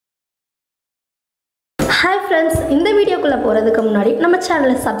Hi friends, இந்த வீடியோக்குள்ள போறதுக்கு முன்னாடி நம்ம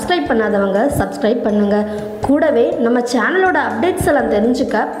சேனலை சப்ஸ்கிரைப் பண்ணாதவங்க சப்ஸ்கிரைப் பண்ணுங்க. கூடவே நம்ம சேனலோட அப்டேட்ஸ் எல்லாம்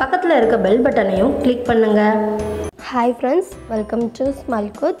தெரிஞ்சுக்க பக்கத்துல இருக்க பெல் பட்டனையும் கிளிக் பண்ணுங்க. Hi friends, welcome to Small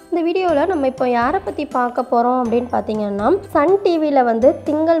Good. இந்த வீடியோல நம்ம இப்போ யாரை பத்தி பார்க்க போறோம் அப்படினு பாத்தீங்கன்னா சன் டிவில வந்து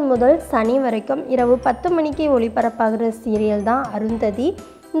திங்கள் முதல் சனி வரைக்கும் இரவு 10 மணிக்கு ஒளிபரப்பாகிற சீரியல் தான் அருந்ததி.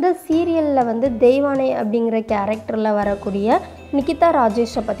 இந்த சீரியலில் வந்து தெய்வானை அப்படிங்கிற கேரக்டரில் வரக்கூடிய நிகிதா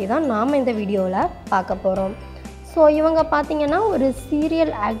ராஜேஷை பற்றி தான் நாம் இந்த வீடியோவில் பார்க்க போகிறோம். ஸோ இவங்க பார்த்திங்கன்னா ஒரு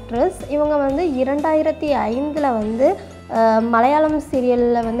சீரியல் ஆக்ட்ரஸ். இவங்க வந்து 2005 வந்து மலையாளம்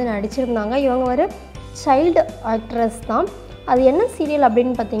சீரியலில் வந்து நடிச்சிருந்தாங்க. இவங்க ஒரு சைல்டு ஆக்ட்ரஸ் தான். அது என்ன சீரியல்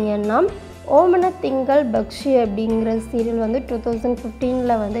அப்படின்னு பார்த்திங்கன்னா ஓமன திங்கள் பக்ஷி அப்படிங்கிற சீரியல் வந்து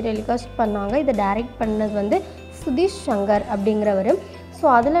 2015 வந்து டெலிகாஸ்ட் பண்ணாங்க. இதை டைரக்ட் பண்ணது வந்து சுதீஷ் சங்கர் அப்படிங்கிறவர். ஸோ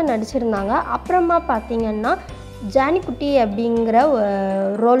அதில் நடிச்சிருந்தாங்க. அப்புறமா பார்த்திங்கன்னா ஜானிக்குட்டி அப்படிங்கிற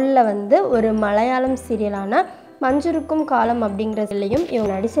ரோலில் வந்து ஒரு மலையாளம் சீரியலான மஞ்சுருக்கும் காலம் அப்படிங்கிற சீரியலையும் இவங்க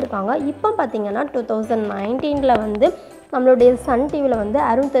நடிச்சிருக்காங்க. இப்போ பார்த்திங்கன்னா 2019 வந்து நம்மளுடைய சன் டிவியில் வந்து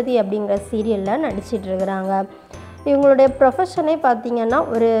அருந்ததி அப்படிங்கிற சீரியலில் நடிச்சிட்ருக்கிறாங்க. இவங்களுடைய ப்ரொஃபஷனே பார்த்திங்கன்னா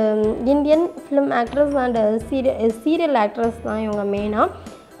ஒரு Indian film actress and serial actress தான் இவங்க மெயினாக.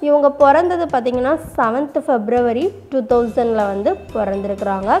 இவங்க பிறந்தது பார்த்திங்கன்னா 7th February 2000 வந்து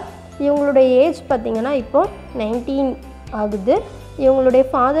பிறந்திருக்கிறாங்க. இவங்களுடைய ஏஜ் பார்த்திங்கன்னா இப்போது 19 ஆகுது. இவங்களுடைய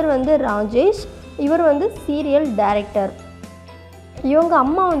ஃபாதர் வந்து ராஜேஷ். இவர் வந்து சீரியல் டைரக்டர். இவங்க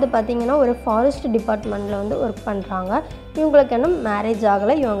அம்மா வந்து பார்த்திங்கன்னா ஒரு ஃபாரஸ்ட் டிபார்ட்மெண்ட்டில் வந்து ஒர்க் பண்ணுறாங்க. இவங்களுக்கு இன்னும் மேரேஜ்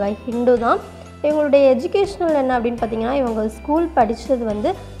ஆகலை. இவங்க ஹிந்து தான். இவங்களுடைய எஜுகேஷ்னல் என்ன அப்படின்னு பார்த்திங்கன்னா இவங்க ஸ்கூல் படித்தது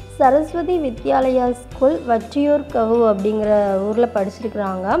வந்து சரஸ்வதி வித்யாலயா ஸ்கூல் வட்டியூர் கவு அப்படிங்கிற ஊரில்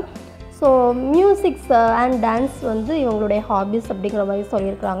படிச்சிருக்கிறாங்க. ஸோ மியூசிக்ஸ் அண்ட் டான்ஸ் வந்து இவங்களுடைய ஹாபிஸ் அப்படிங்கிற மாதிரி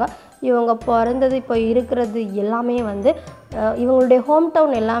சொல்லியிருக்கிறாங்க. இவங்க பிறந்தது இப்போ இருக்கிறது எல்லாமே வந்து இவங்களுடைய ஹோம்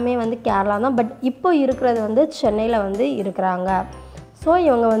டவுன் எல்லாமே வந்து கேரளா தான். பட் இப்போ இருக்கிறது வந்து சென்னையில் வந்து இருக்கிறாங்க. ஸோ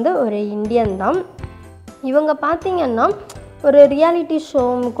இவங்க வந்து ஒரு இந்தியன் தான். இவங்க பார்த்திங்கன்னா ஒரு ரியாலிட்டி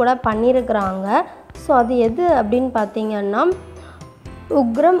ஷோவும் கூட பண்ணியிருக்கிறாங்க. ஸோ அது எது அப்படின்னு பார்த்திங்கன்னா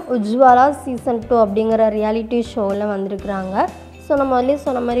உக்ரம் உஜ்வாலா சீசன் 2 அப்படிங்கிற ரியாலிட்டி ஷோவில் வந்திருக்கிறாங்க. ஸோ நம்ம முதலே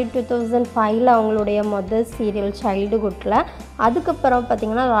சொன்ன மாதிரி 2005 அவங்களுடைய மொதல் சீரியல் சைல்டுஹுட்டில், அதுக்கப்புறம்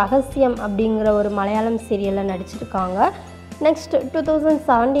பார்த்திங்கன்னா ரகசியம் அப்படிங்கிற ஒரு மலையாளம் சீரியலில் நடிச்சிருக்காங்க. நெக்ஸ்ட்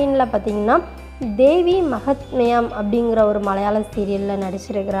 2017 பார்த்திங்கன்னா தேவி மகத்மயம் அப்படிங்கிற ஒரு மலையாள சீரியலில்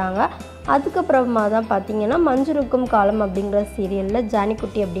நடிச்சிருக்கிறாங்க. அதுக்கப்புறமா தான் பார்த்திங்கன்னா மஞ்சுருக்கும் காலம் அப்படிங்கிற சீரியலில்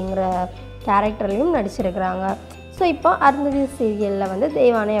ஜானிக்குட்டி அப்படிங்கிற கேரக்டர்லேயும் நடிச்சிருக்கிறாங்க. ஸோ இப்போ அருந்ததி சீரியலில் வந்து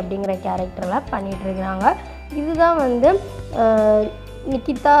தெய்வானை அப்படிங்கிற கேரக்டரில் பண்ணிகிட்ருக்கிறாங்க. இதுதான் வந்து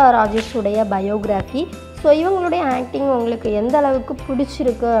நிகிதா ராஜேஷுடைய பயோகிராஃபி. ஸோ இவங்களுடைய ஆக்டிங் உங்களுக்கு எந்த அளவுக்கு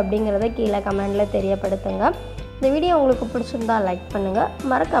பிடிச்சிருக்கு அப்படிங்கிறத கீழே கமெண்டில் தெரியப்படுத்துங்க. இந்த வீடியோ உங்களுக்கு பிடிச்சிருந்தா லைக் பண்ணுங்கள்.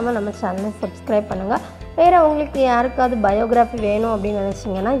 மறக்காமல் நம்ம சேனலை சப்ஸ்கிரைப் பண்ணுங்கள். வேறு உங்களுக்கு யாருக்காவது பயோகிராஃபி வேணும் அப்படின்னு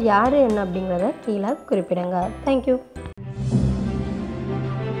நினச்சிங்கன்னா யார் என்ன அப்படிங்கிறத கீழே குறிப்பிடுங்க. தேங்க்யூ.